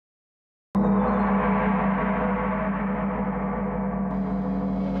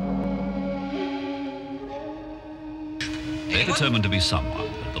They're determined to be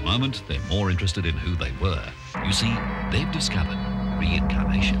someone, but at the moment they're more interested in who they were. You see, they've discovered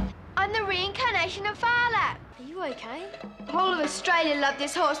reincarnation. I'm the reincarnation of Farlap. Are you okay? The whole of Australia loved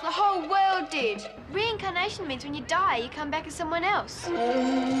this horse, and the whole world did. Reincarnation means when you die, you come back as someone else.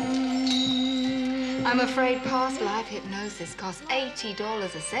 I'm afraid past life hypnosis costs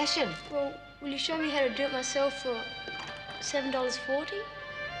 $80 a session. Well, will you show me how to do it myself for $7.40?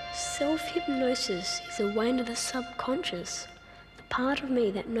 Self-hypnosis is a way into the subconscious, the part of me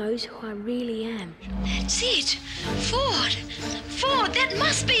that knows who I really am. That's it. Ford. Ford, that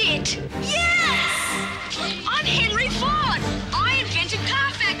must be it. Yes! I'm Henry Ford. I invented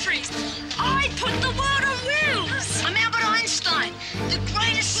car factories. I put the world on wheels. I'm Albert Einstein, the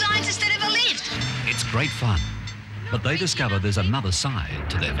greatest scientist that ever lived. It's great fun, but they discover there's another side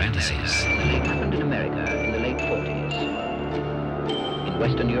to their fantasies. It happened in America in the late 40s. In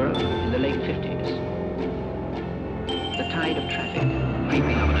Western Europe in the late 50s. The tide of traffic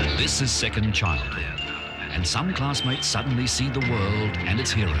creeping on us. This is second childhood, and some classmates suddenly see the world and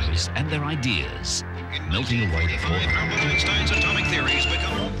its heroes and their ideas melting away before them. Einstein's atomic theories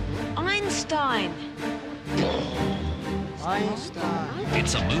become... Einstein.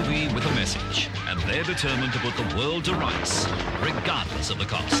 It's a movie with a message, and they're determined to put the world to rights, regardless of the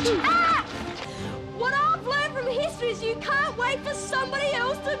cost. Ah! What I've learned from history is you can't wait for somebody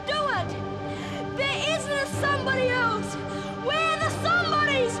else to do it. There isn't a somebody else. We're the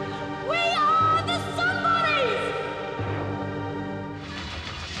somebodies. We are the somebodies.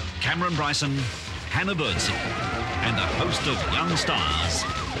 Cameron Bryson, Hannah Birdsall, and a host of young stars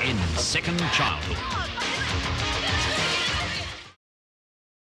in Second Childhood.